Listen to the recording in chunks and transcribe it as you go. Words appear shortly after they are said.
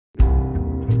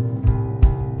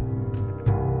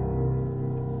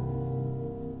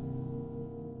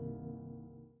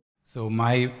So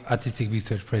my artistic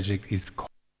research project is called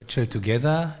Virgil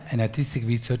Together, an artistic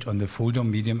research on the Fuldo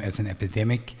medium as an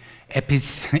epistemic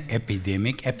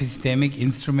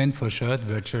instrument for shared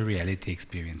virtual reality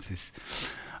experiences.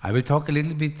 I will talk a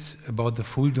little bit about the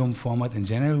full dome format in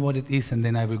general, what it is, and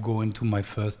then I will go into my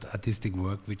first artistic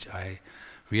work, which I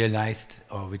realized,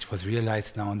 or which was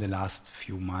realized now in the last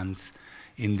few months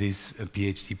in this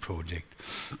PhD project.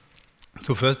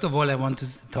 So first of all, I want to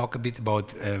talk a bit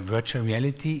about virtual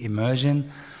reality, immersion,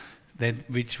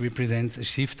 which represents a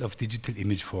shift of digital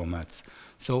image formats.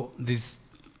 So this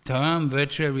term,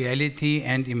 virtual reality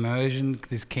and immersion,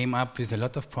 this came up with a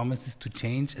lot of promises to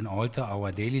change and alter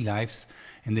our daily lives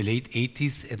in the late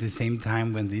 80s, at the same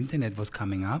time when the internet was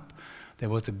coming up. There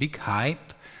was a big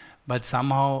hype, but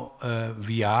somehow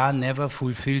VR never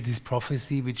fulfilled this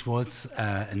prophecy, which was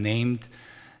named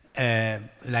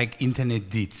like internet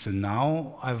did. So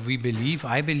now I believe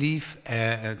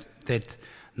that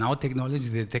now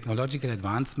the technological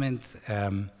advancement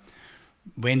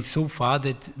went so far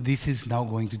that this is now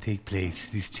going to take place.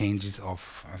 These changes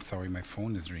of, sorry, my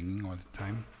phone is ringing all the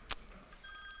time.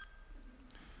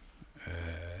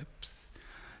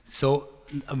 So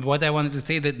what I wanted to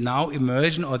say, that now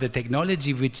immersion, or the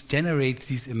technology which generates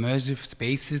these immersive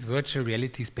spaces, virtual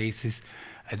reality spaces,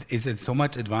 is so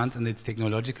much advanced in its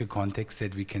technological context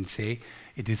that we can say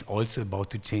it is also about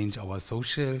to change our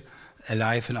social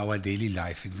life and our daily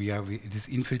life. It is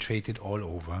infiltrated all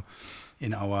over. We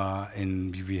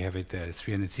have it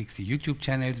 360 YouTube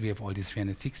channels. We have all these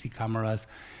 360 cameras.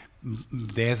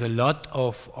 There's a lot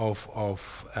of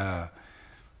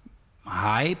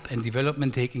hype and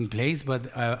development taking place,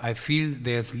 but I feel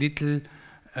there's little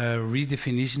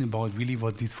redefinition about really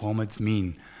what these formats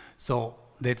mean. So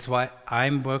that's why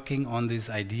I'm working on this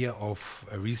idea of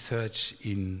research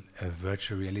in a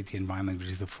virtual reality environment, which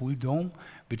is a full dome,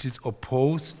 which is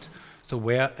opposed. So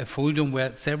where a full dome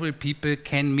where several people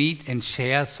can meet and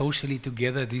share socially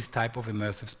together these type of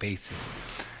immersive spaces.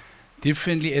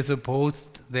 Differently as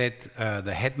opposed that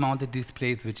the head-mounted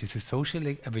displays, which is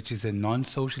a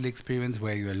non-social experience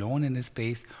where you're alone in a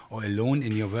space or alone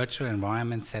in your virtual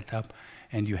environment setup,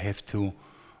 and you have to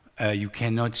you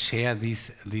cannot share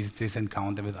this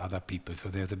encounter with other people. So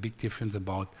there's a big difference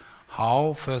about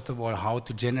how, first of all, how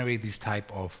to generate this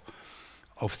type of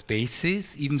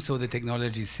spaces, even so the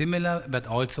technology is similar, but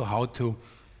also how do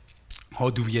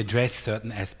we address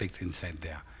certain aspects inside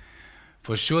there.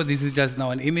 For sure, this is just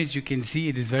now an image. You can see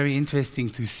it is very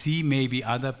interesting to see maybe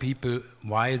other people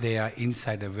while they are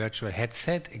inside a virtual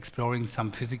headset exploring some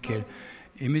physical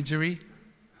imagery,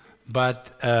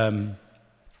 but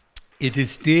it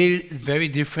is still very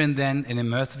different than an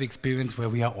immersive experience where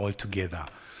we are all together.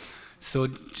 So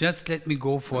just let me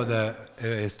go for the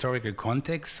historical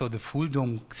context. So the full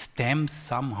dome stems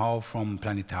somehow from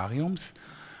planetariums,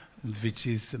 which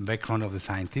is the background of the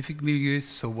scientific milieu.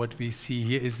 So what we see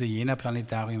here is the Vienna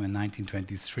planetarium in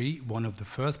 1923, one of the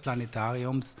first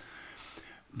planetariums.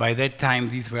 By that time,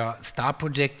 these were star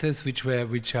projectors, which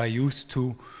are used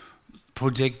to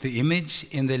project the image.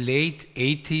 In the late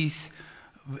 80s,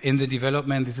 in the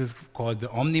development, this is called the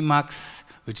Omnimax,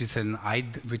 which is an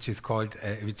iDome, which is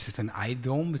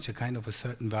a kind of a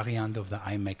certain variant of the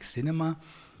IMAX cinema,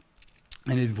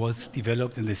 and it was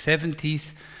developed in the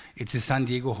 70s. It's the San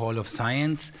Diego Hall of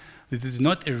Science. This is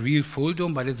not a real full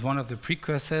dome, but it's one of the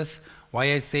precursors.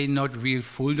 Why I say not real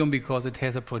full dome? Because it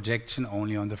has a projection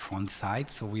only on the front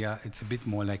side, so it's a bit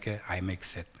more like an IMAX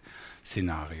set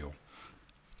scenario.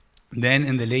 Then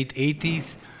in the late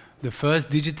 80s, the first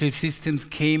digital systems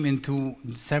came into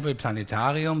several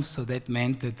planetariums, so that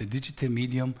meant that the digital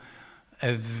medium,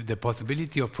 the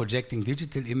possibility of projecting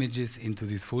digital images into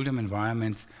these full dome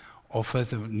environments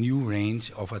offers a new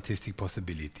range of artistic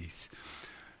possibilities.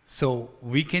 So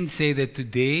we can say that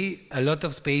today a lot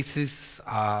of spaces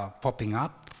are popping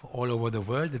up all over the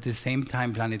world. At the same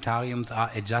time, planetariums are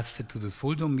adjusted to this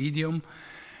full dome medium,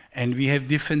 and we have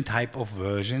different type of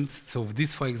versions. So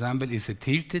this, for example, is a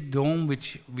tilted dome,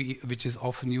 which is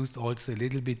often used also a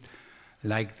little bit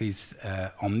like this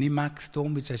Omnimax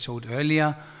dome, which I showed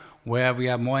earlier, where we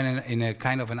are more in a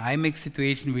kind of an IMAX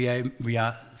situation. We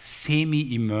are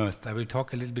semi-immersed. I will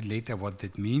talk a little bit later what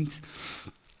that means.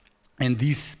 And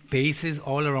these spaces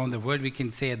all around the world, we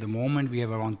can say at the moment we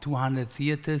have around 200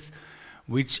 theaters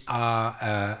which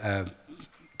are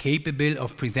capable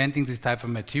of presenting this type of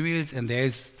materials, and there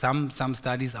is some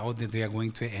studies out that they are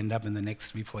going to end up in the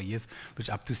next 3-4 years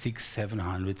with up to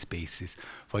 600-700 spaces.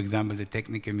 For example, the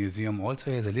Technical Museum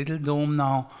also has a little dome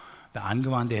now. The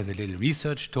Angewandte has a little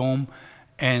research dome,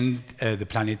 and the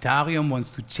planetarium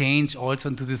wants to change also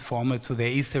into this format. So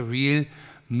there is a real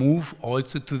move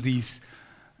also to these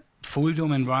full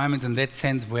dome environment in that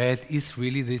sense where it is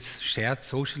really this shared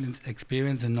social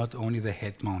experience and not only the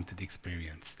head-mounted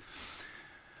experience.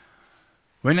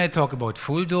 When I talk about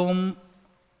full dome,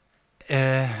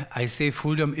 I say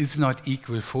full dome is not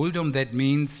equal full dome. That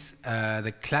means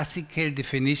the classical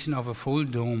definition of a full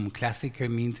dome, classical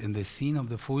means in the scene of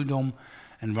the full dome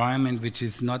environment, which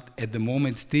is not at the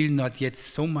moment still not yet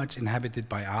so much inhabited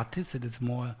by artists. It is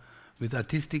more with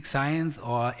artistic science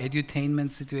or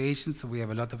edutainment situations, so we have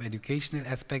a lot of educational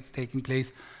aspects taking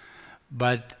place.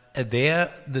 But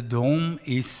there, the dome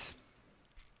has,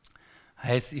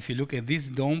 if you look at this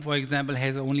dome, for example,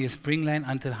 has only a spring line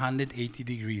until 180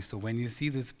 degrees. So when you see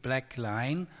this black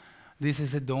line, this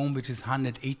is a dome which is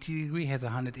 180 degree, has a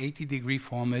 180 degree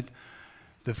format.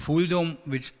 The full dome,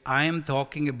 which I am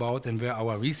talking about and where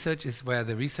our research is, where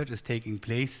the research is taking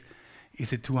place,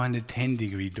 is a 210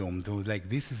 degree dome. So like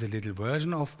this is a little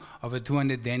version of a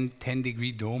 210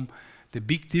 degree dome. The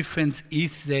big difference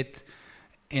is that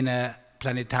in a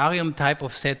planetarium type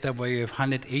of setup where you have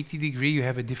 180 degree, you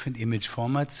have a different image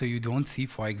format, so you don't see,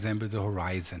 for example, the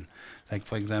horizon. Like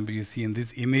for example, you see in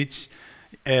this image,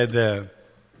 the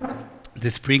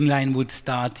spring line would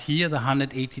start here, the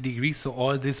 180 degrees, so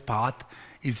all this part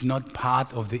is not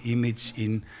part of the image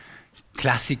in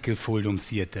classical full dome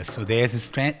theater. So there's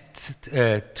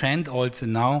a trend also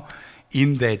now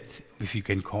in that, if you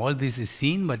can call this a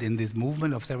scene, but in this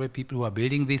movement of several people who are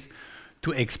building this,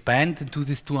 to expand to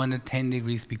this 210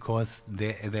 degrees because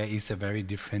there is a very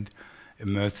different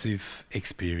immersive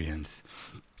experience.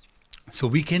 So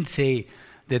we can say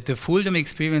that the full dome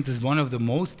experience is one of the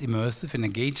most immersive and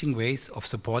engaging ways of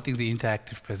supporting the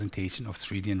interactive presentation of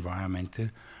 3D environmental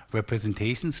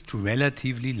representations to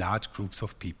relatively large groups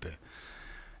of people.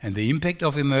 And the impact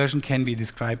of immersion can be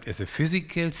described as a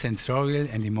physical, sensorial,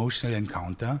 and emotional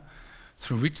encounter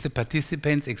through which the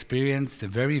participants experience the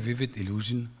very vivid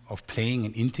illusion of playing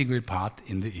an integral part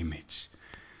in the image.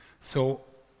 So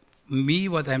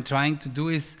what I'm trying to do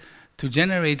is to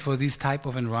generate for these type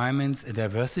of environments a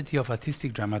diversity of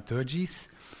artistic dramaturgies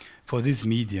for this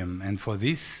medium. And for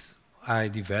this, I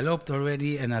developed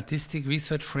already an artistic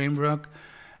research framework,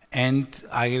 and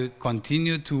I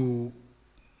continue to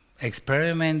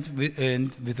experiment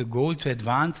with a goal to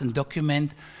advance and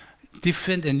document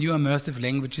different and new immersive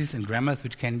languages and grammars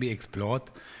which can be explored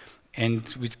and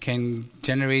which can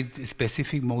generate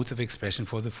specific modes of expression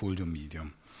for the full dome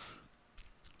medium.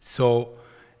 So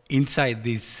inside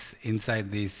this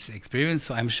experience,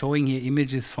 so I'm showing here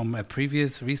images from a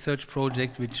previous research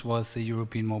project, which was the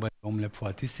European Mobile Dome Lab for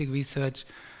Artistic Research.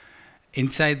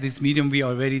 Inside this medium, we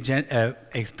already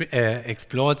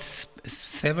explored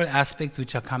several aspects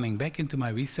which are coming back into my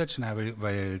research, and I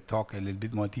will talk a little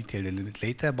bit more detailed a little bit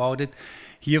later about it.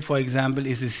 Here, for example,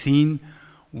 is a scene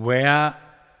where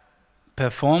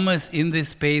performers in this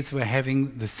space were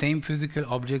having the same physical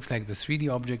objects, like the 3D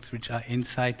objects which are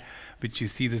inside, which you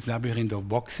see this labyrinth of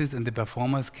boxes, and the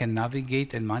performers can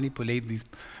navigate and manipulate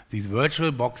these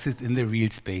virtual boxes in the real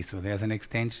space. So there's an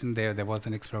extension there was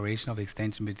an exploration of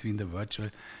extension between the virtual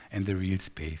and the real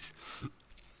space.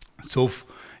 So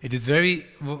it is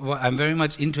I'm very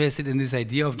much interested in this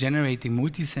idea of generating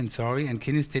multisensory and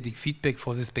kinesthetic feedback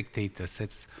for the spectators.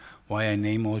 That's why I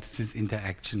name also this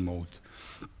interaction mode.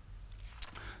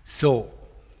 So,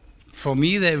 for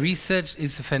me, the research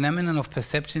is a phenomenon of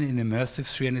perception in immersive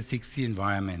 360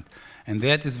 environment. And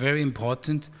that is very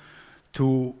important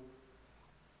to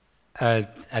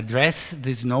address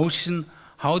this notion,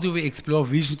 how do we explore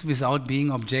vision without being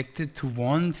objected to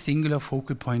one singular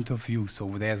focal point of view?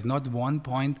 So there's not one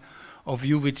point of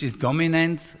view which is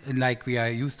dominant, like we are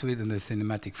used to it in the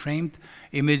cinematic framed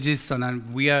images. So now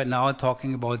we are now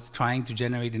talking about trying to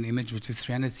generate an image which is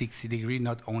 360 degree,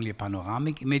 not only a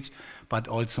panoramic image, but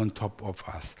also on top of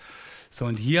us. So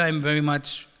and here I'm very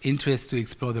much interested to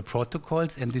explore the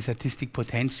protocols and this artistic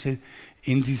potential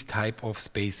in these type of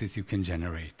spaces you can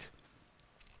generate.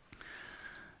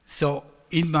 So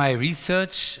in my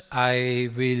research, I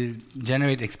will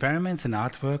generate experiments and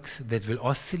artworks that will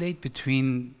oscillate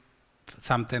between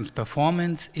sometimes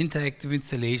performance, interactive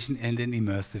installation, and an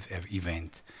immersive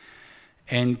event.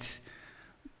 And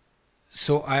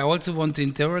so I also want to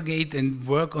interrogate and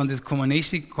work on this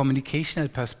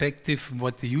communicational perspective,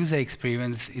 what the user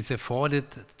experience is afforded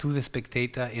to the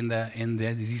spectator in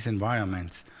these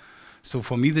environments. So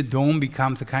for me, the dome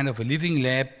becomes a kind of a living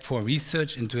lab for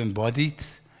research into embodied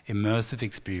immersive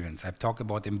experience. I talk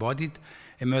about embodied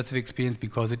immersive experience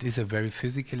because it is a very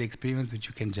physical experience which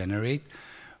you can generate,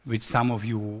 which some of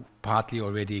you partly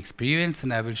already experienced,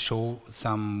 and I will show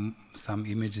some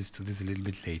images to this a little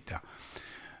bit later.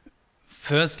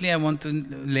 Firstly, I want to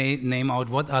name out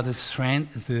what are the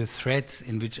threads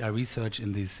in which I research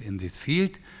in this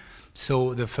field.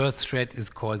 So the first thread is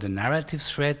called the narrative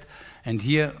thread, and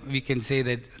here we can say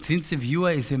that since the viewer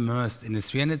is immersed in a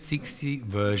 360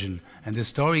 version, and the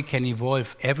story can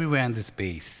evolve everywhere in the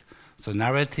space, so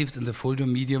narratives in the folio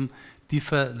medium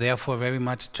differ therefore very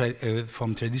much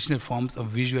from traditional forms of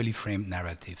visually framed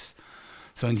narratives.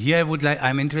 So and here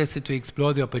I'm interested to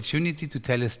explore the opportunity to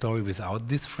tell a story without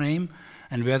this frame,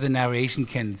 and where the narration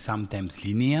can sometimes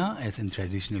linear, as in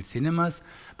traditional cinemas,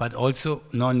 but also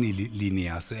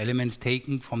non-linear, so elements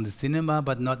taken from the cinema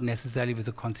but not necessarily with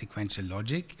a consequential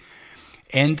logic,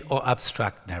 and or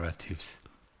abstract narratives.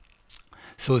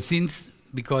 So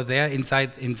because they are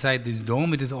inside this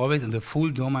dome, it is always in the full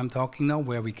dome I'm talking now,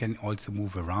 where we can also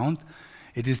move around.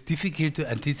 It is difficult to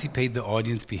anticipate the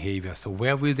audience behavior. So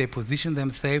where will they position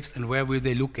themselves and where will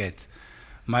they look at?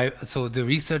 So the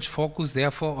research focus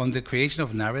therefore on the creation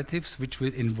of narratives which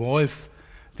will involve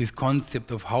this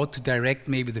concept of how to direct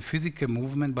maybe the physical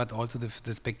movement but also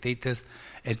the spectator's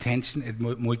attention at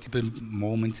multiple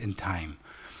moments in time.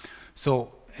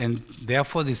 So, and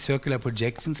therefore the circular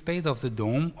projection space of the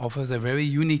dome offers a very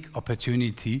unique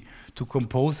opportunity to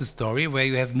compose a story where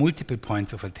you have multiple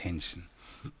points of attention.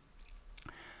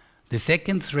 The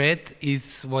second thread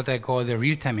is what I call the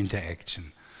real-time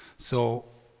interaction. So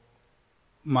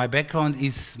my background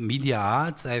is media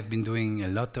arts. I've been doing a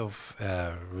lot of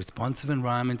responsive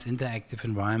environments, interactive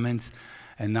environments,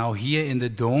 and now here in the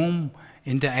dome,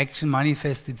 interaction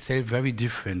manifests itself very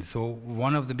different. So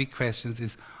one of the big questions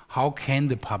is, how can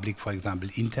the public, for example,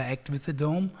 interact with the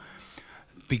dome?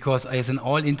 Because as in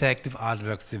all interactive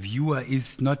artworks, the viewer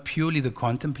is not purely the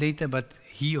contemplator, but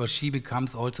he or she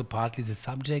becomes also partly the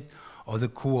subject or the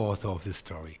co-author of the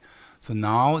story. So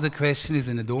now the question is,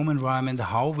 in a dome environment,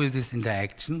 how will this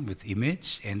interaction with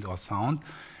image and or sound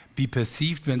be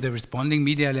perceived when the responding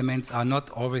media elements are not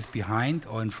always behind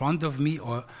or in front of me,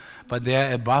 but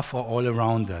they're above or all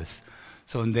around us?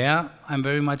 So in there, I'm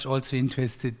very much also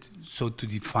interested to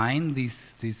define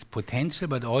this potential,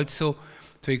 but also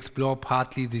to explore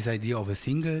partly this idea of a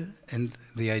single and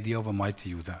the idea of a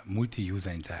multi-user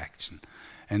interaction.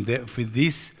 And with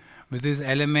this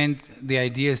element, the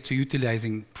idea is to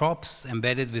utilizing props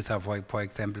embedded with, for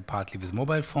example, partly with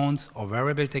mobile phones or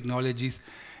wearable technologies,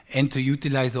 and to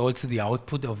utilize also the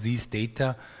output of these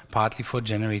data partly for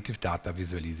generative data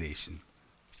visualization.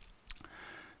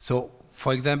 So,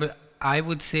 for example, I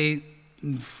would say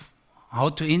how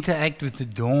to interact with the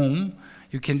dome,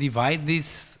 you can divide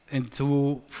this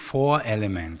into 4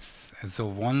 elements. And so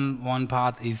one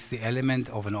part is the element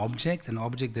of an object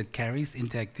that carries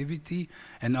interactivity,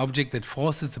 an object that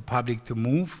forces the public to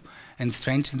move and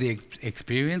strengthen the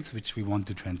experience which we want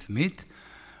to transmit,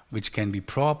 which can be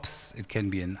props, it can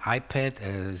be an iPad,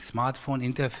 a smartphone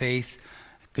interface,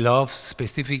 gloves,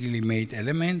 specifically made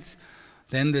elements.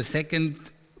 Then the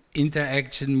second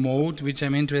interaction mode which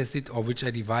I'm interested, or which I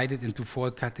divided into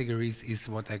 4 categories, is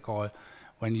what I call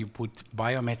when you put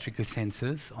biometrical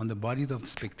sensors on the bodies of the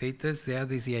spectators. There,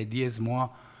 the idea is more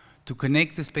to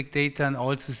connect the spectator and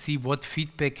also see what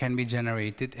feedback can be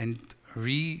generated and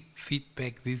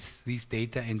re-feedback these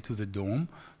data into the dome,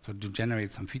 so to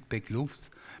generate some feedback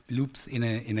loops in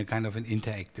a kind of an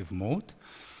interactive mode.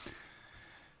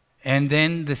 And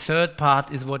then the third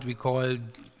part is what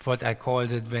I call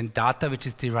it when data which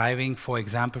is deriving, for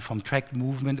example, from tracked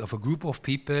movement of a group of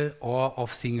people or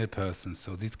of single persons.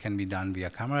 So this can be done via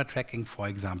camera tracking, for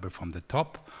example, from the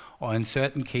top, or in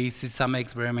certain cases, some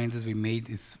experiments we made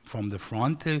is from the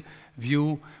frontal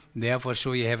view. Therefore,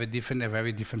 sure, you have a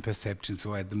very different perception.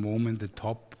 So at the moment, the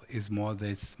top is more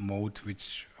this mode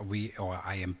which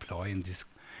I employ in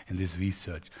this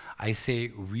research. I say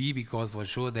we because for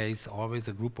sure there is always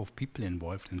a group of people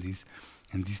involved in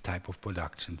these type of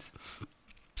productions.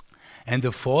 And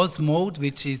the fourth mode,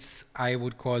 which is, I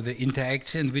would call the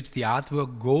interaction, in which the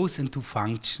artwork goes into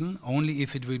function only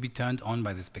if it will be turned on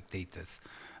by the spectators.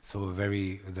 So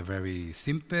the very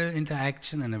simple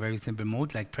interaction and a very simple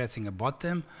mode, like pressing a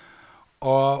button,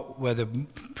 or where the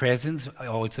presence,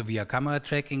 also via camera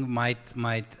tracking, might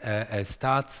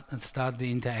start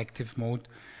the interactive mode,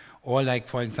 or like,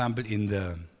 for example, in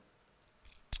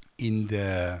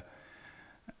the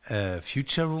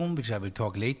future room, which I will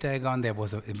talk later again, it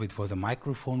was a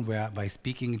microphone where by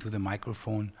speaking into the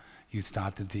microphone you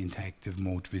started the interactive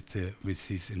mode with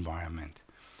this environment.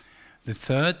 The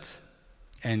third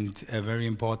and a very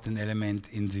important element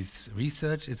in this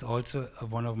research is also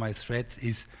one of my threads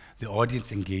is the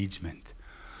audience engagement.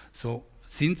 So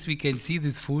since we can see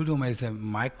this full dome as a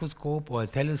microscope or a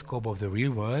telescope of the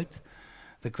real world,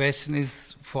 the question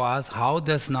is for us, how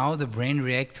does now the brain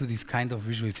react to these kind of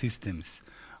visual systems?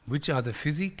 Which are the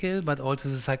physical but also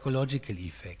the psychological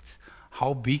effects?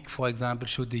 How big, for example,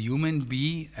 should the human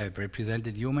be, a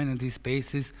represented human in these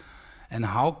spaces, and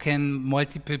how can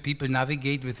multiple people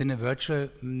navigate within a virtual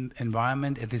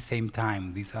environment at the same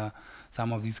time? These are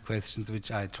some of these questions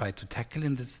which I try to tackle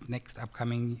in this next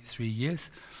upcoming 3 years.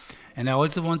 And I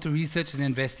also want to research and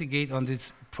investigate on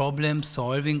this problem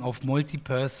solving of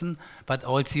multi-person, but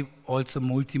also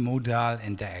multimodal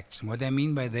interaction. What I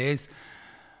mean by this,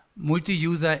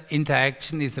 multi-user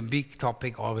interaction is a big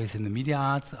topic always in the media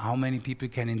arts. How many people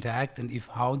can interact, and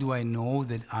how do I know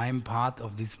that I'm part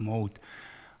of this mode?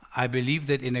 I believe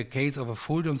that in a case of a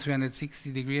full dome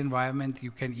 360-degree environment,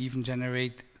 you can even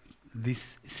generate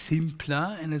this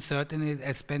simpler in a certain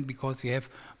aspect because we have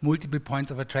multiple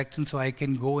points of attraction, so I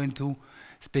can go into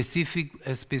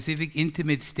specific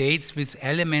intimate states with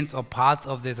elements or parts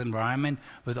of this environment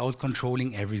without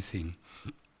controlling everything.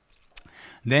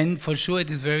 Then for sure it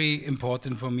is very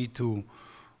important for me to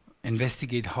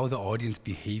investigate how the audience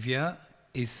behavior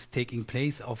is taking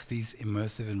place of these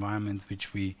immersive environments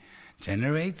which we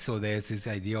generate. So there's this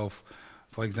idea of,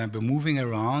 for example, moving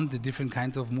around, the different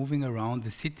kinds of moving around, the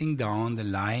sitting down, the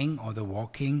lying or the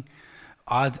walking,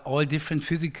 are all different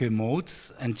physical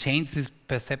modes and change this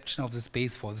perception of the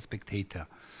space for the spectator.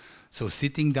 So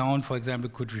sitting down, for example,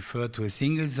 could refer to a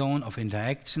single zone of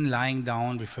interaction. Lying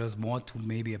down refers more to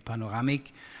maybe a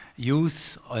panoramic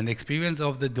use or an experience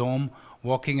of the dome.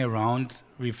 Walking around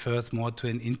refers more to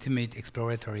an intimate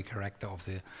exploratory character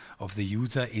of the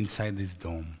user inside this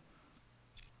dome.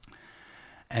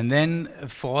 And then a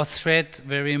fourth thread,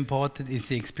 very important, is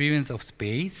the experience of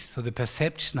space. So the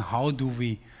perception, how do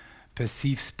we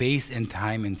perceive space and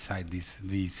time inside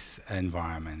these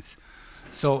environments?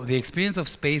 So the experience of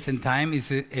space and time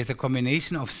is a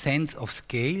combination of sense of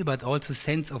scale, but also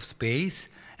sense of space,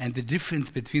 and the difference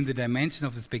between the dimension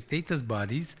of the spectator's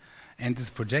bodies and this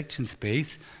projection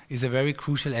space is a very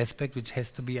crucial aspect which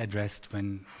has to be addressed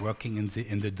when working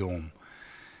in the dome.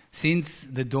 Since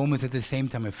the dome is at the same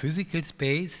time a physical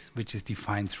space, which is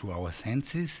defined through our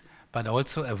senses, but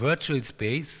also a virtual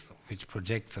space, which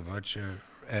projects a virtual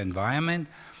environment,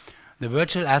 the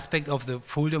virtual aspect of the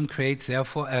full dome creates,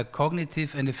 therefore, a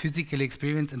cognitive and a physical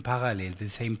experience in parallel at the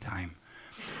same time.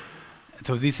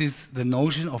 So this is the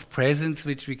notion of presence,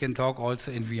 which we can talk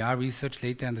also in VR research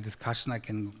later in the discussion. I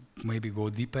can maybe go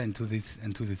deeper into this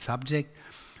subject,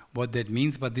 what that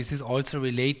means, but this is also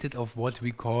related of what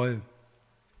we call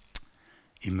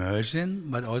immersion,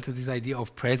 but also this idea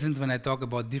of presence. When I talk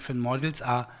about different models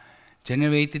are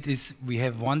generated, is we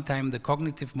have one time the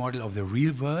cognitive model of the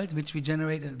real world, which we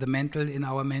generate in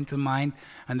our mental mind,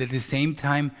 and at the same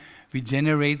time we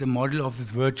generate the model of this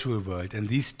virtual world. And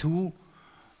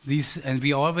and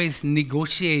we always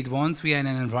negotiate, once we are in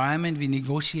an environment, we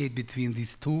negotiate between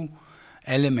these two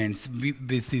elements.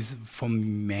 This is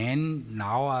from men,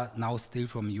 now still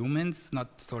from humans,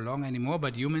 not so long anymore,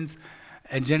 but humans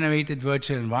generated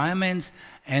virtual environments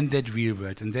and that real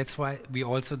world. And that's why we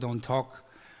also don't talk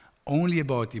only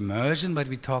about immersion, but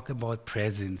we talk about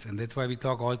presence. And that's why we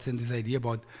talk also in this idea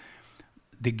about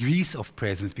degrees of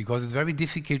presence, because it's very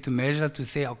difficult to measure, to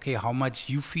say, okay, how much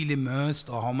you feel immersed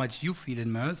or how much you feel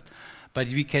immersed, but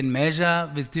we can measure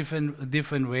with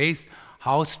different ways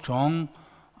how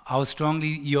strongly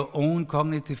your own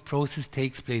cognitive process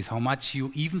takes place, how much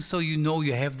you, even so you know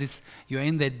you have this, you're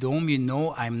in that dome, you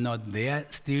know I'm not there,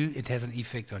 still it has an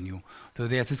effect on you. So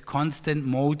there's this constant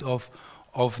mode of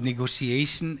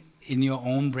negotiation in your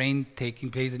own brain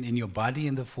taking place and in your body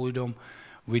in the full dome,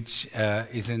 which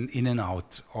is an in and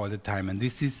out all the time. And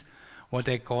this is what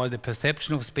I call the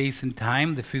perception of space and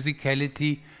time, the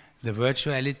physicality, the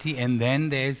virtuality, and then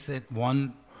there's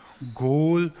one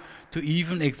goal to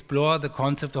even explore the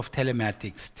concept of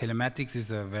telematics. Telematics is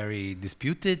a very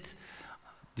disputed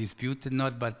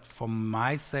not, but for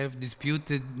myself,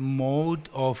 disputed mode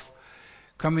of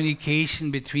communication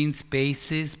between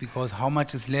spaces, because how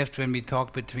much is left when we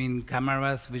talk between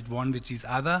cameras with one which is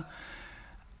other.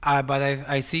 But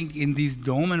I think in these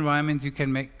dome environments you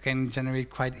can generate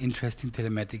quite interesting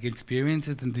telematic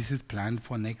experiences, and this is planned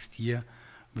for next year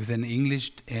with an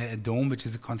English dome which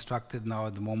is constructed now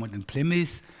at the moment in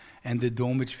Plymouth, and the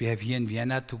dome which we have here in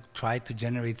Vienna to try to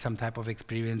generate some type of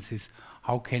experiences.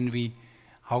 How can we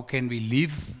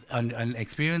live and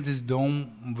experience this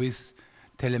dome with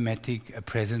telematic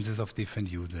presences of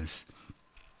different users?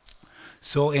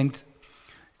 So in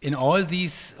all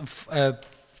these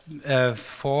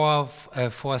four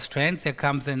strands, there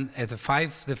comes in as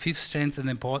the fifth strand, an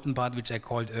important part which I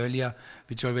called earlier,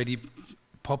 which already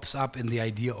pops up in the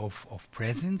idea of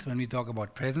presence. When we talk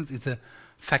about presence, it's the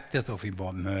factors of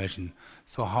immersion.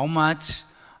 So how much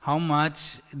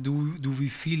do we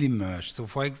feel immersed? So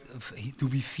do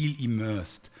we feel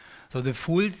immersed? So the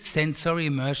full sensory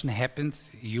immersion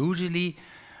happens usually,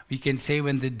 we can say,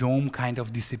 when the dome kind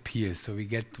of disappears. So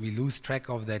we lose track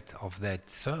of that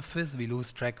surface, we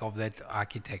lose track of that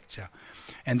architecture.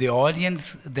 And the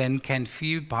audience then can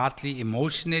feel partly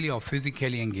emotionally or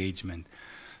physically engagement.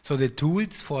 So the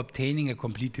tools for obtaining a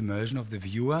complete immersion of the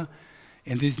viewer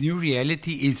in this new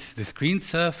reality is the screen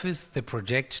surface, the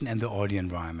projection, and the audio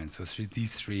environment. So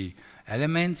these three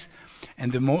elements.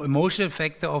 And the emotional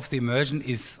factor of the immersion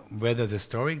is whether the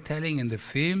storytelling in the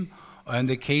film, or in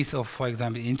the case of, for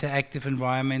example, interactive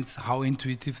environments, how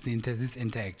intuitive this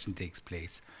interaction takes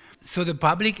place. So the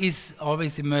public is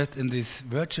always immersed in this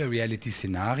virtual reality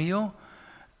scenario.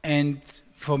 And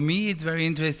for me, it's very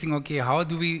interesting, okay, how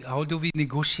do we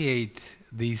negotiate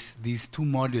these two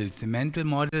models, the mental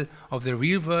model of the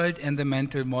real world and the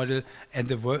mental model and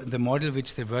the model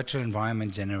which the virtual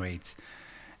environment generates.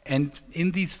 And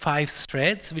in these 5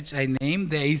 threads which I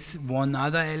named, there is one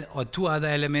other or two other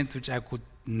elements which I could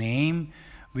name,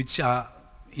 which are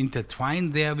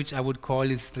intertwined there, which I would call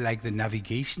is like the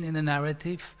navigation in a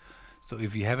narrative. So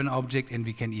if we have an object and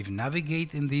we can even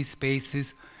navigate in these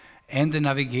spaces, and the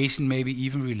navigation may be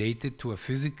even related to a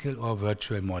physical or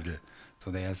virtual model.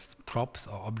 So there's props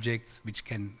or objects which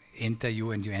can enter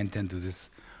you and you enter into this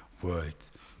world.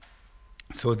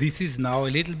 So this is now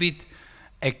a little bit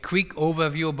a quick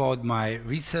overview about my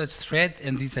research thread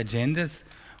and these agendas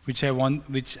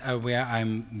where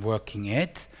I'm working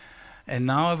at. And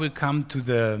now I will come to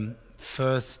the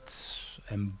first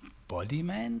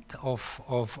embodiment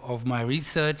of my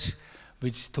research,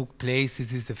 which took place.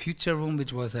 This is the Future Room,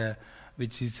 which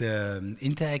is an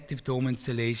interactive dome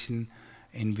installation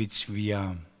in which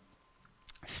via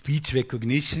speech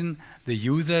recognition, the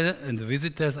user and the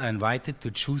visitors are invited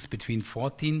to choose between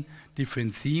 14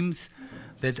 different themes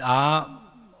that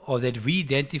we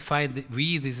identify,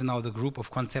 this is now the group of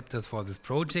conceptors for this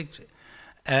project,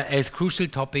 as crucial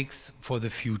topics for the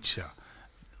future.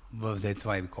 Well, that's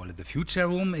why we call it the Future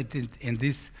Room.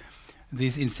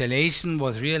 This installation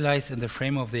was realized in the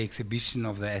frame of the exhibition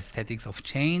of the Aesthetics of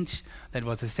Change. That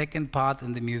was the second part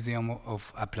in the Museum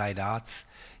of Applied Arts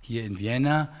here in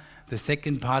Vienna. The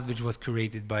second part, which was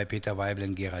curated by Peter Weibel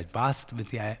and Gerald Bast,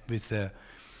 with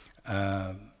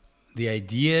the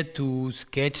idea to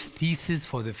sketch theses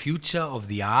for the future of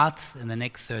the arts in the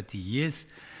next 30 years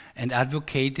and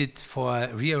advocated for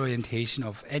a reorientation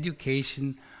of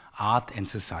education, art, and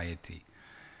society.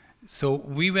 So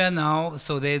we were now,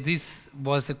 this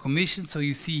was a commission, so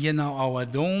you see here now our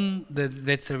dome,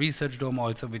 that's a research dome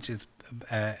also, which is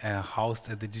housed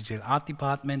at the Digital Art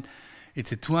Department.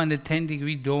 It's a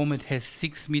 210-degree dome, it has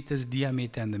 6 meters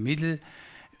diameter in the middle.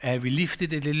 We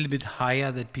lifted it a little bit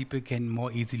higher that people can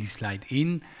more easily slide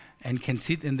in and can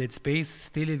sit in that space.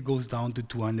 Still it goes down to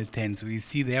 210. So you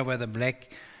see there where the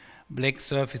black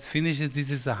surface finishes,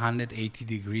 this is a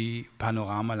 180-degree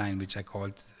panorama line, which I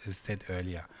said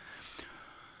earlier.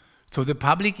 So the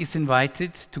public is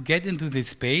invited to get into this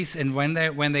space, and when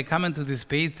they come into this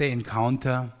space, they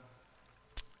encounter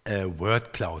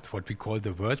word clouds, what we call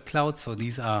the word clouds. So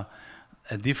these are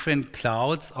different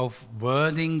clouds of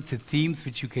wording, the themes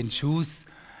which you can choose,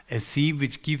 a theme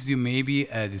which gives you maybe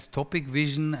a dystopic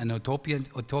vision, an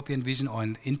utopian vision, or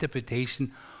an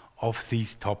interpretation of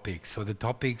these topics. So the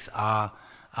topics are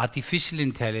artificial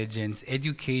intelligence,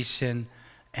 education,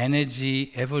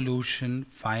 energy, evolution,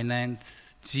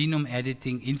 finance, genome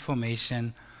editing,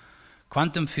 information,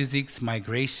 quantum physics,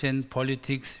 migration,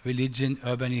 politics, religion,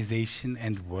 urbanization,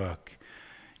 and work.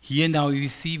 Here now you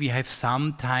see we have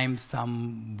sometimes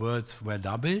some words were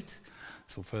doubled.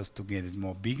 So first to get it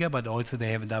more bigger, but also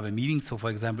they have a double meaning. So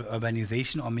for example,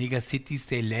 urbanization or mega cities,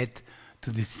 they led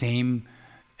to the same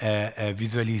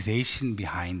visualization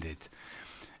behind it.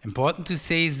 Important to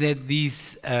say is that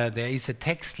there is a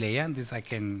text layer, and this I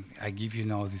give you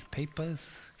now these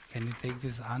papers. Can you take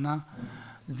this, Anna?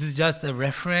 This is just a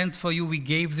reference for you. We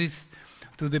gave this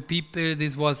to the people.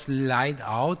 This was laid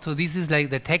out. So this is like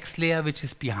the text layer, which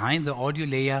is behind the audio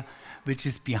layer, which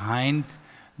is behind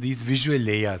these visual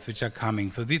layers, which are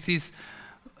coming. So this is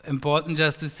important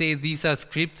just to say these are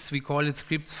scripts. We call it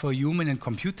scripts for human and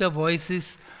computer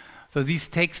voices. So these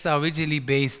texts are originally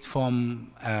based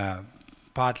from,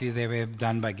 partly they were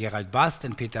done by Gerald Bast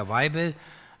and Peter Weibel,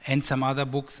 and some other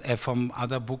books from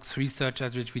other books,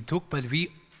 researchers which we took, but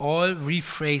we all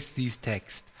rephrase these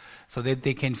texts so that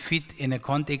they can fit in a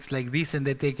context like this and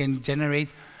that they can generate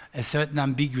a certain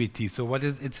ambiguity. So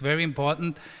it's very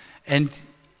important. And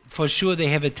for sure they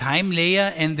have a time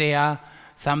layer, and they are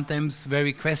sometimes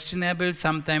very questionable,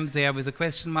 sometimes they are with a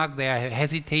question mark, they are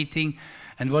hesitating.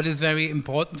 And what is very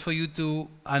important for you to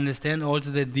understand also,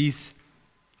 that these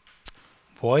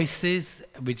voices,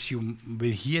 which you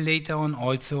will hear later on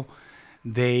also,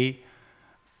 they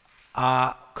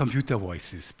are computer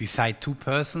voices. Beside two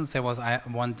persons, there was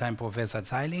one time Professor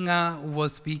Zeilinger who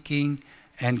was speaking,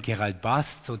 and Gerald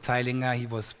Bast. So Professor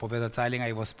Zeilinger,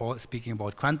 he was speaking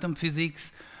about quantum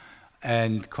physics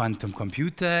and quantum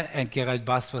computer, and Gerald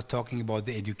Bast was talking about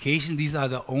the education. These are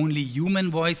the only human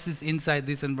voices inside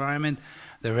this environment.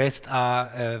 The rest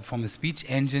are from a speech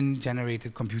engine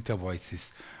generated computer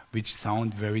voices, which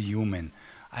sound very human.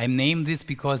 I named this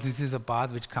because this is a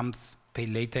part which comes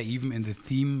later even in the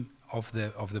theme of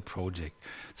the project.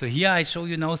 So here I show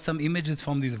you now some images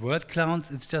from these word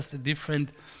clouds. It's just a different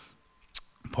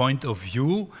point of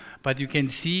view, but you can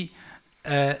see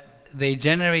they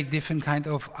generate different kind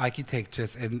of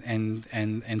architectures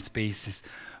and spaces.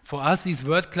 For us, these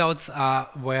word clouds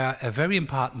were a very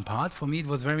important part. For me, it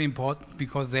was very important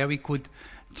because there we could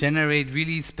generate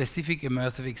really specific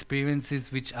immersive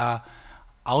experiences which are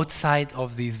outside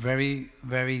of these very,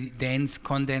 very dense,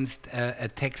 condensed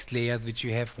text layers which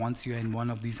you have once you're in one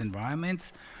of these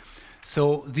environments.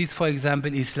 So this, for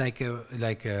example, is like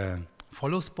a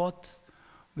follow spot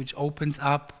which opens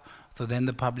up. So then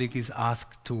the public is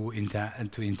asked to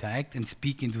interact and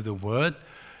speak into the word.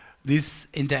 This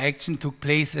interaction took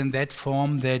place in that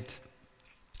form that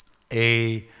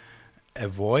a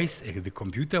voice, the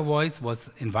computer voice, was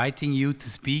inviting you to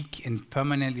speak in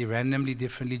permanently, randomly,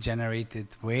 differently generated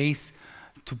ways,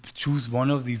 to choose one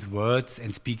of these words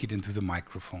and speak it into the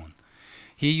microphone.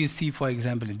 Here you see, for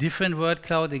example, a different word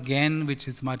cloud again, which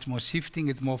is much more shifting.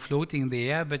 It's more floating in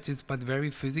the air, but very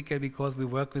physical, because we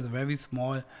work with very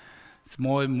small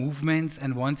movements,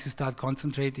 and once you start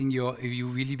concentrating, you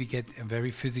really get a very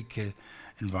physical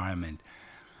environment.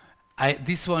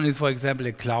 This one is, for example,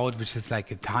 a cloud which is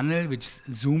like a tunnel which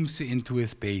zooms you into a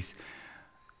space.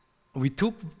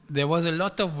 There was a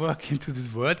lot of work into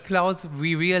this word clouds.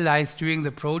 We realized during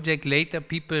the project later,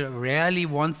 people rarely,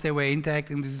 once they were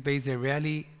interacting in this space, they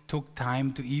rarely took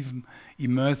time to even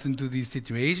immerse into these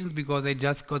situations, because they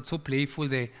just got so playful,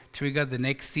 they triggered the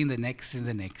next scene, the next scene,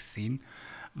 the next scene.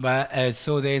 But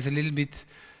so there's a little bit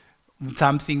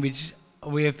something which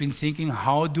we have been thinking,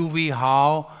 how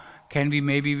can we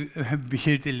maybe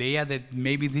build a layer that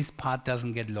maybe this part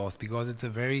doesn't get lost, because it's a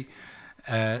very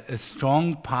a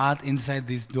strong part inside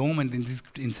this dome and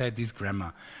inside this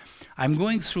grammar. I'm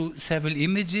going through several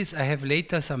images. I have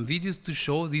later some videos to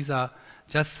show. These are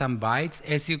just some bites,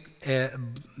 as you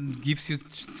gives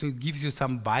you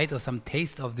some bite or some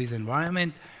taste of this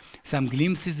environment, some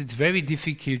glimpses. It's very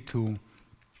difficult to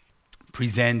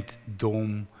present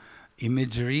dome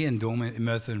imagery and dome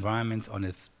immersive environments on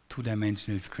a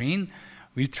two-dimensional screen.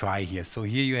 We'll try here. So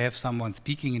here you have someone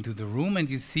speaking into the room, and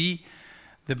you see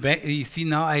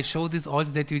now I show this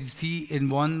also, that you see in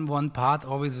one part,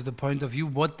 always with the point of view,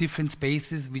 what different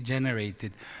spaces we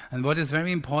generated. And what is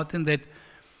very important, that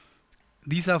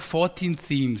these are 14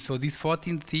 themes. So these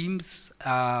 14 themes,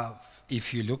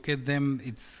 if you look at them,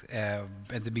 it's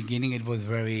at the beginning it was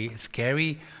very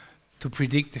scary to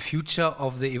predict the future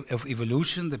of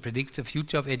evolution, to predict the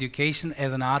future of education.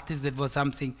 As an artist, that was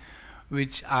something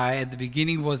which I, at the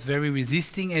beginning, was very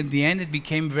resisting. At the end, it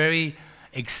became very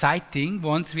exciting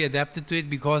once we adapted to it,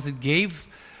 because it gave,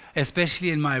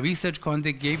 especially in my research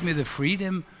context, gave me the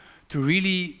freedom to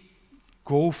really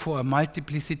go for a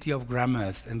multiplicity of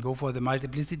grammars and go for the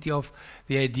multiplicity of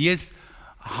the ideas.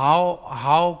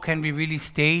 How can we really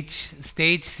stage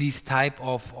these type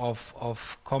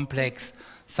of complex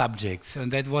subjects?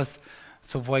 And that was,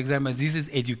 so for example, this is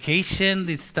education.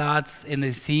 It starts in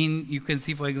a scene. You can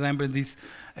see, for example, this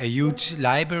a huge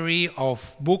library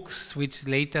of books, which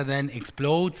later then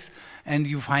explodes, and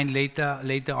you find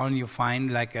later on you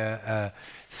find like a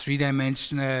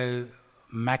three-dimensional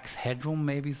Max Headroom.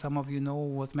 Maybe some of you know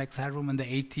was Max Headroom in the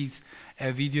 80s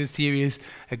video series,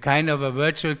 a kind of a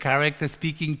virtual character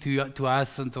speaking to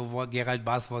us, and so what Gerald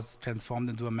Bast was transformed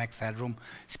into a Max Headroom,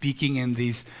 speaking in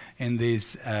this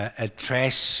a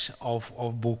trash of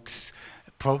books,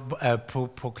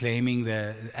 proclaiming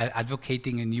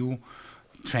advocating a new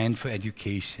trend for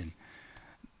education.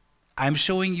 I'm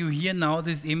showing you here now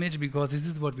this image because this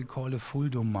is what we call a full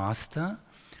dome master.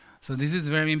 So this is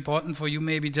very important for you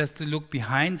maybe just to look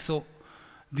behind. So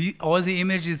all the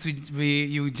images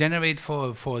you generate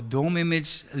for a dome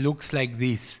image looks like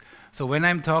this. So when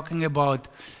I'm talking about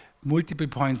multiple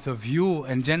points of view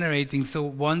and generating. So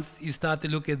once you start to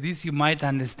look at this, you might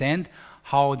understand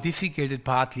how difficult it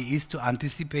partly is to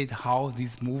anticipate how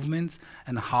these movements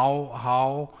and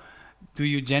how do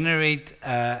you generate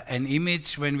an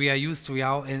image when we are used to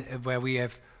where we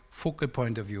have focal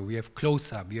point of view, we have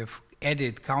close-up, we have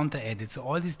edit, counter-edit. So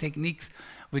all these techniques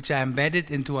which are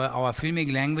embedded into our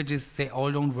filming languages, they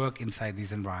all don't work inside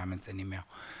these environments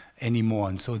anymore.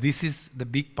 And so this is the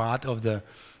big part of the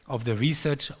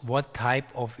research. What type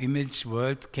of image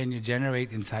world can you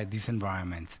generate inside these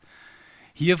environments?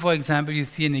 Here, for example, you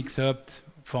see an excerpt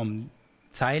from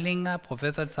Zeilinger,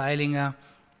 Professor Zeilinger,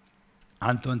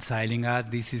 Anton Zeilinger.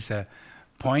 This is a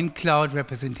point cloud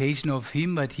representation of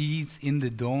him, but he's in the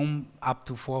dome up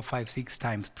to 4, 5, 6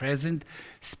 times present,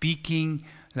 speaking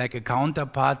like a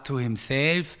counterpart to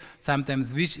himself,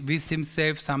 sometimes with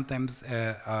himself, sometimes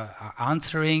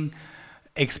answering,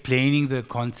 explaining the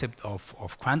concept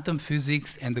of quantum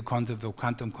physics and the concept of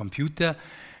quantum computer.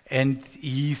 And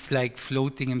he's like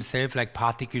floating himself like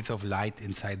particles of light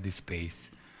inside this space.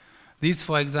 This,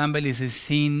 for example, is a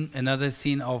scene, another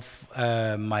scene of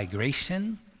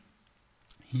migration.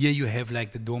 Here you have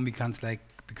like the dome becomes like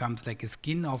a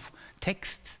skin of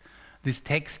text. This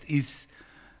text is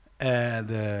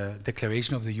the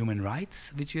Declaration of the Human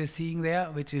Rights, which you're seeing there,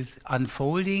 which is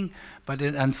unfolding, but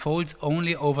it unfolds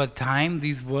only over time.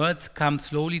 These words come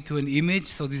slowly to an image,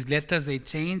 so these letters, they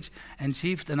change and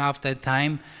shift, and after a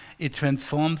time it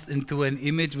transforms into an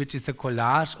image which is a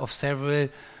collage of several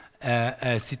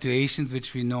situations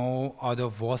which we know out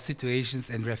of war situations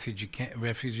and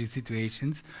refugee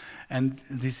situations. And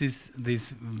this is this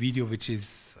video, which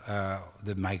is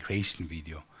the migration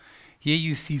video. Here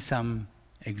you see some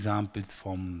examples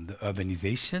from the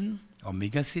urbanization or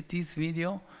megacities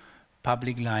video,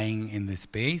 public lying in the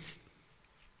space.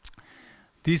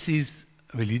 This is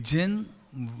religion.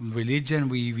 Religion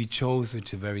we chose, which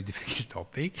is a very difficult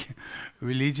topic.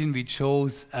 Religion we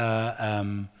chose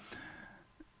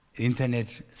internet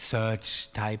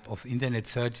search type of internet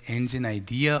search engine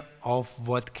idea of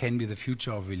what can be the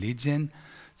future of religion.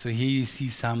 So here you see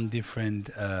some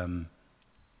different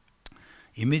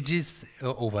images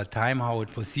over time, how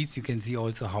it proceeds. You can see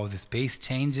also how the space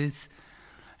changes.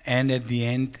 And at the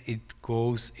end, it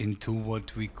goes into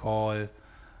what we call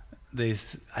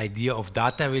this idea of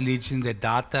data religion, that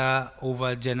data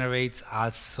over-generates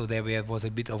us. So there was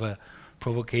a bit of a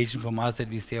provocation from us that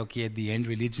we say, okay, at the end,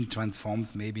 religion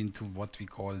transforms maybe into what we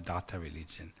call data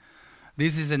religion.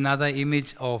 This is another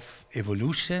image of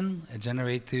evolution, a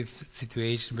generative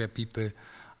situation where people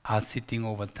are sitting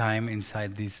over time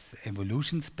inside this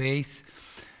evolution space.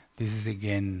 This is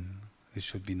again, this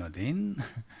should be not in.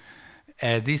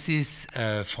 This is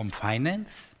from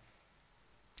finance.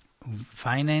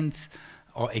 Finance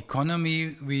or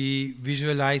economy, we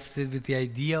visualized it with the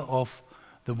idea of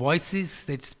the voices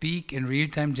that speak in real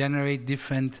time generate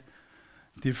different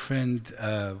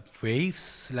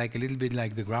waves, like a little bit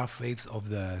like the graph waves of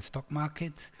the stock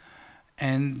market.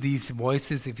 And these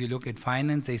voices, if you look at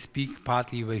finance, they speak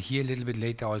partly, you will hear a little bit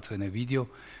later also in a video,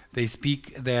 they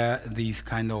speak these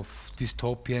kind of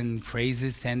dystopian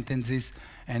phrases, sentences,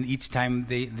 and each time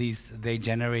they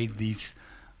generate these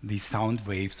sound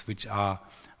waves which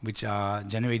are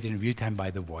generated in real time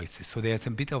by the voices. So there's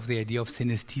a bit of the idea of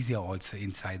synesthesia also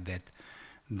inside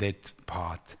that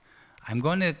part. I'm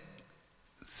going to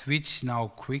switch now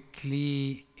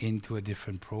quickly into a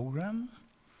different program.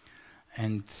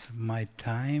 And my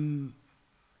time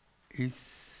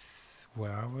is,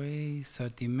 where are we?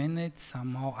 30 minutes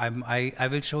somehow. I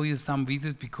will show you some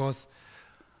videos because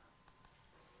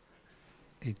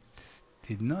it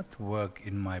did not work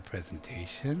in my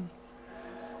presentation.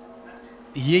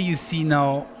 Here you see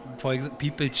now, for example,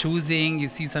 people choosing, you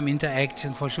see some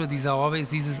interaction. For sure, this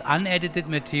is unedited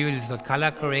material, it's not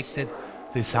color corrected.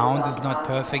 The sound is not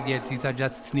perfect yet. These are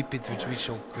just snippets which we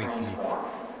show quickly.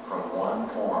 From one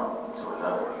form to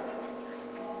another.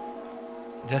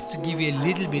 Just to give you a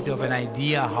little bit of an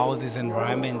idea how this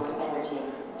environment. Energy,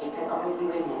 it can only be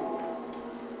renewed.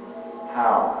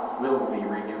 How will we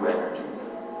renew energies?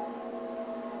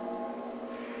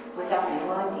 Without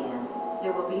new ideas,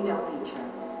 there will be no future.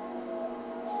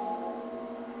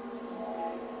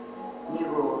 New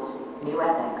rules, new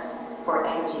ethics for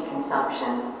energy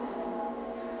consumption.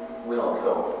 Will,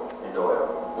 coke, and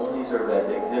oil only serve as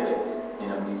exhibits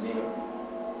in a museum.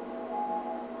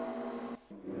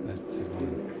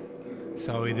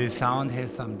 Sorry, the sound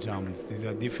has some jumps. These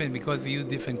are different because we use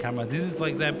different cameras. This is, for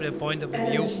example, a point of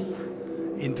view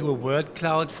into a word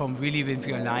cloud from really when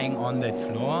you're lying on that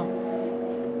floor.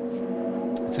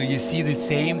 So you see the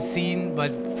same scene,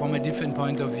 but from a different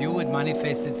point of view, it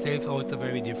manifests itself also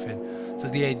very different. So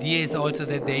the idea is also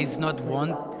that there is not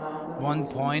one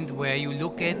point where you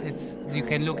look at, you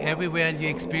can look everywhere and you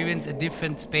experience a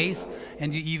different space,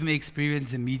 and you even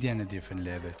experience the media on a different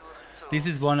level. This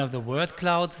is one of the word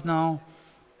clouds now.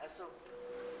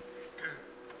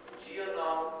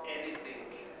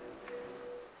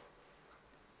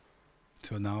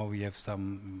 So now we have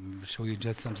show you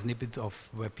just some snippets of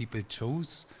where people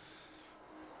chose.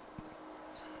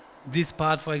 This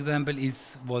part, for example,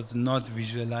 was not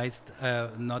visualized,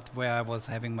 not where I was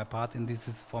having my part in. This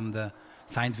is from the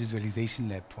Science Visualization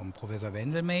Lab from Professor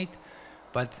Wendelmate.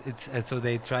 But it's so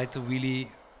they try to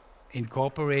really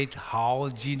incorporate how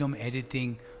genome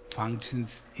editing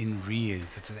functions in real,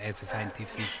 as a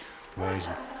scientific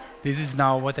version. This is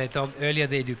now what I talked earlier,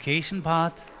 the education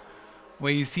part,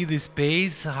 where you see the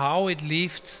space, how it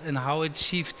lifts and how it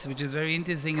shifts, which is very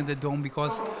interesting in the dome,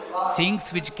 because things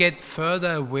which get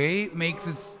further away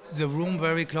makes the room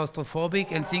very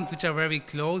claustrophobic, and things which are very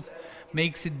close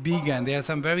makes it bigger. And there are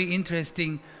some very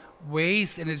interesting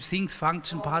ways, and things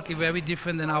function partly very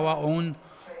different than our own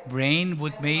brain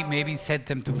would maybe set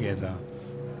them together.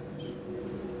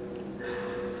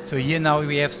 So here now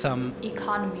we have some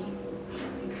economy.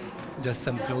 Just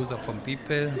some close-up from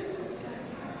people.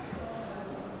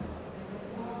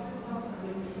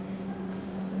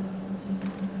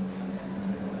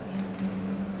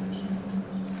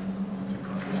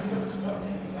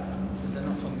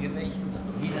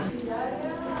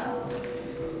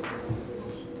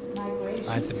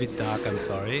 It's a bit dark, I'm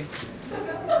sorry.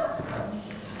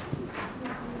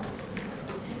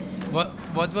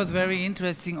 What was very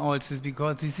interesting also is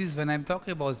because this is when I'm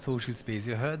talking about social space.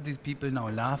 You heard these people now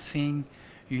laughing,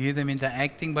 you hear them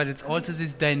interacting, but it's also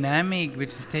this dynamic which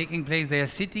is taking place. They are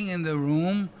sitting in the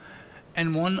room,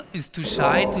 and one is too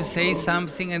shy to say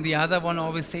something, and the other one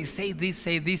always says, say this,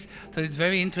 say this. So it's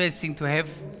very interesting to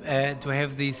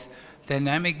have this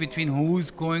dynamic between who's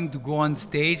going to go on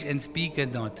stage and speak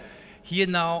and not. Here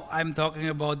now I'm talking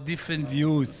about different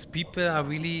views. People are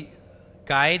really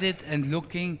guided and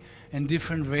looking in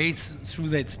different ways through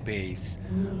that space.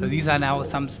 So these are now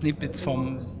some snippets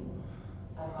from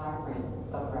a hybrid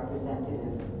of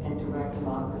representative and direct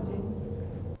democracy.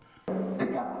 The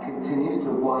gap continues to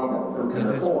widen. Who can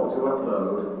afford to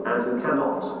upload and who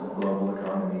cannot. Global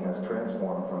economy has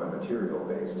transformed from a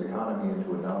material-based economy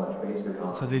into a knowledge-based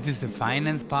economy. So this is the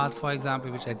finance part, for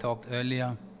example, which I talked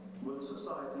earlier. Will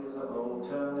society as a whole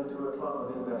turn into a club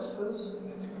of investors?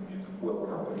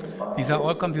 These are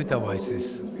all computer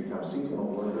voices.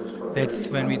 That's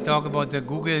when we talk about the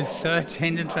Google search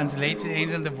engine, translation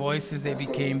engine, the voices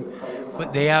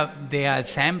they are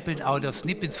sampled out of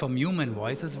snippets from human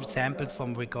voices, samples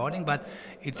from recording, but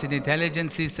it's an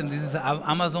intelligent system. This is an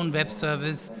Amazon Web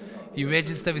Service. You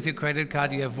register with your credit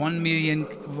card, you have 1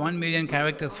 million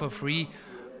characters for free.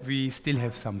 We still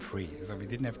have some free, so we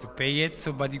didn't have to pay yet.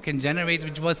 So, but you can generate,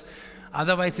 which was,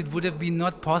 otherwise it would have been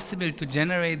not possible to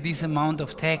generate this amount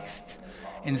of text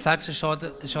in such a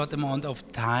short amount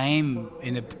of time,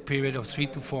 in a period of 3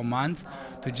 to 4 months,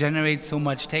 to generate so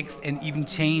much text and even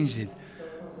change it.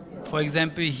 For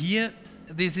example, here,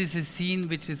 this is a scene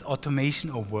which is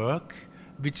automation of work,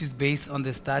 which is based on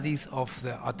the studies of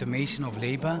the automation of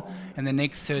labor in the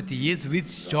next 30 years,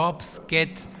 which jobs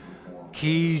get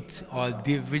killed or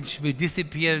which will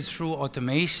disappear through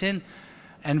automation.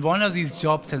 And one of these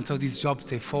jobs, and so these jobs,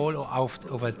 they fall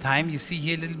over time. You see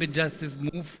here a little bit just this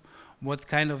move, what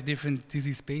kind of different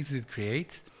dizzy spaces it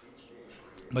creates.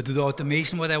 But to the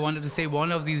automation, what I wanted to say,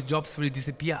 one of these jobs will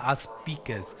disappear are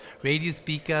speakers, radio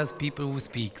speakers, people who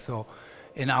speak. So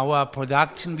in our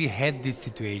production, we had this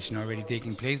situation already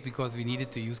taking place because we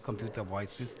needed to use computer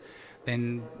voices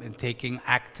than taking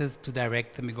actors to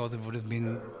direct them, because it would have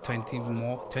been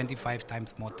 25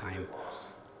 times more time.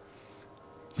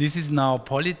 This is now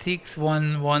politics,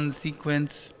 one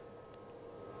sequence.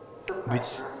 The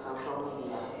pressure of social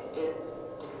media is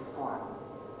to conform.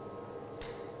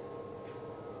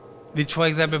 Which, for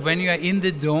example, when you are in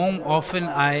the dome, often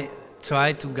I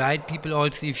try to guide people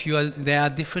also, there are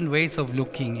different ways of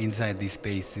looking inside these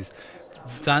spaces.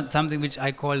 Something which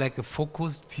I call like a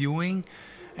focused viewing,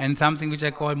 and something which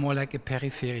I call more like a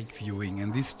peripheric viewing.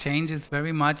 And this changes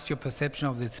very much your perception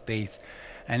of the space.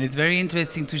 And it's very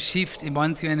interesting to shift,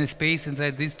 once you're in a space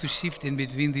inside this, to shift in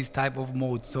between these type of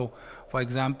modes. So, for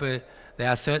example, there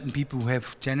are certain people who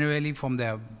have generally, from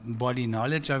their body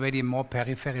knowledge, already a more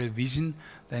peripheral vision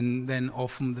than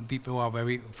often the people who are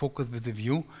very focused with the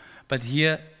view. But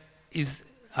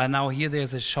now here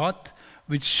there's a shot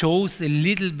which shows a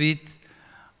little bit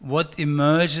what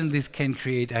immersion this can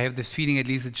create. I have this feeling, at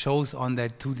least it shows on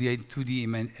that 2D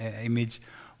image,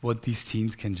 what these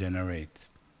scenes can generate.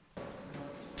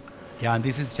 Yeah, and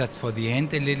this is just for the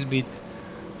end a little bit,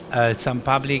 some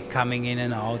public coming in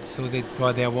and out, so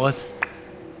that there was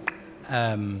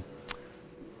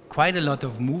quite a lot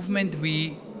of movement.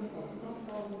 We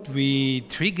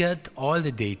triggered all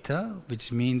the data,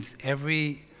 which means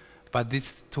but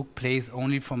this took place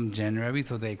only from January,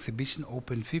 so the exhibition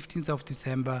opened 15th of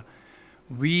December.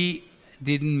 We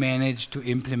didn't manage to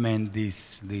implement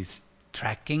this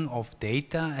tracking of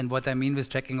data, and what I mean with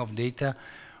tracking of data,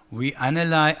 we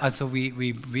analyze,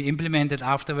 we implemented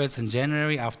afterwards in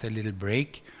January, after a little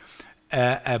break,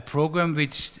 a program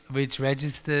which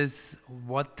registers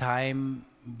what time,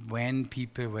 when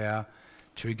people were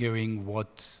triggering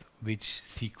which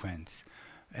sequence.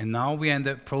 And now we are in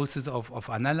the process of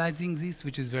analyzing this,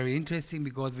 which is very interesting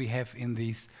because we have in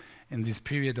this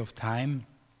period of time,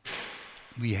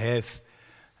 we have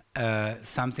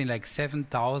something like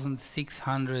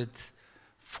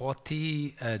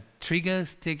 7,640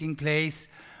 triggers taking place,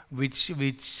 which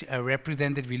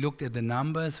represented, we looked at the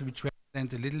numbers, which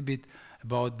represent a little bit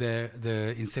about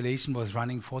the installation was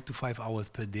running 4 to 5 hours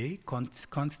per day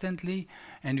constantly,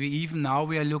 and we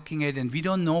are looking at, and we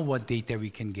don't know what data we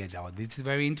can get out. This is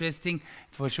very interesting.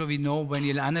 For sure we know when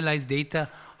you analyze data,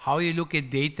 how you look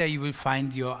at data, you will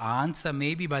find your answer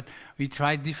maybe, but we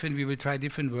will try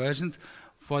different versions.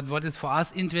 What is for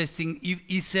us interesting,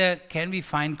 can we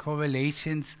find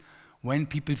correlations when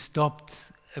people stopped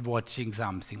watching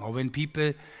something, or when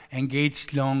people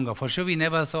engaged longer? For sure we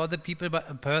never saw the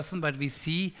person, but we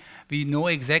know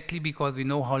exactly, because we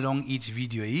know how long each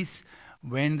video is,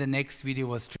 when the next video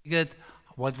was triggered,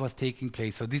 what was taking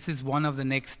place. So this is one of the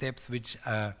next steps which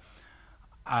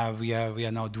we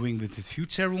are now doing with this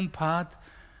future room part.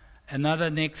 Another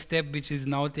next step which is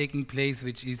now taking place,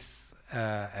 which is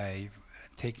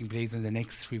taking place in the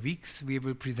next 3 weeks, we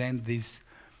will present this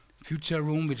future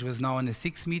room, which was now in a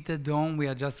 6-meter dome. We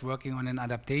are just working on an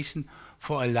adaptation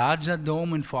for a larger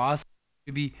dome, and for us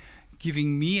it will be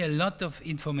giving me a lot of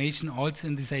information also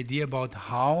in this idea about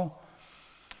how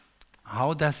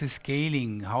does the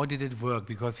scaling, how did it work,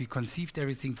 because we conceived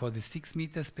everything for the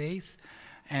 6-meter space,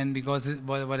 and because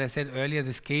what I said earlier,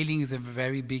 the scaling is a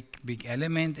very big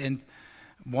element, and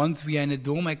once we are in a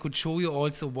dome, I could show you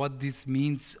also what this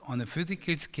means on a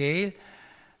physical scale.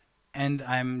 And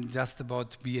I'm just about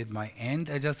to be at my end.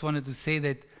 I just wanted to say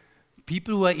that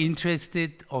people who are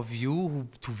interested of you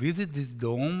to visit this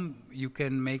dome, you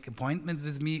can make appointments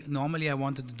with me. Normally I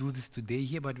wanted to do this today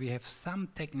here, but we have some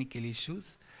technical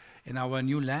issues in our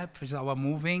new lab, which is our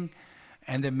moving.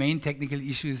 And the main technical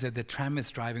issue is that the tram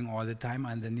is driving all the time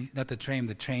underneath, not the train,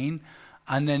 the train,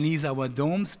 underneath our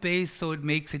dome space, so it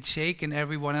makes it shake, and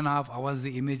every 1.5 hours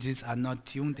the images are not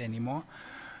tuned anymore.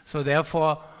 So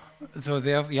therefore,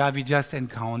 yeah, we just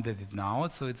encountered it now,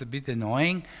 so it's a bit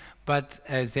annoying. But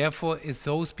therefore, if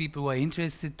those people who are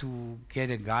interested to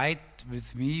get a guide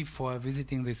with me for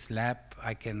visiting this lab,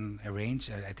 I can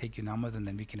arrange, I take your numbers, and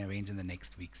then we can arrange in the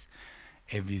next weeks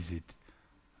a visit.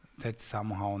 That's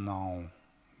somehow now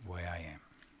where I am.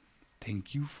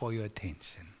 Thank you for your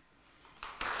attention.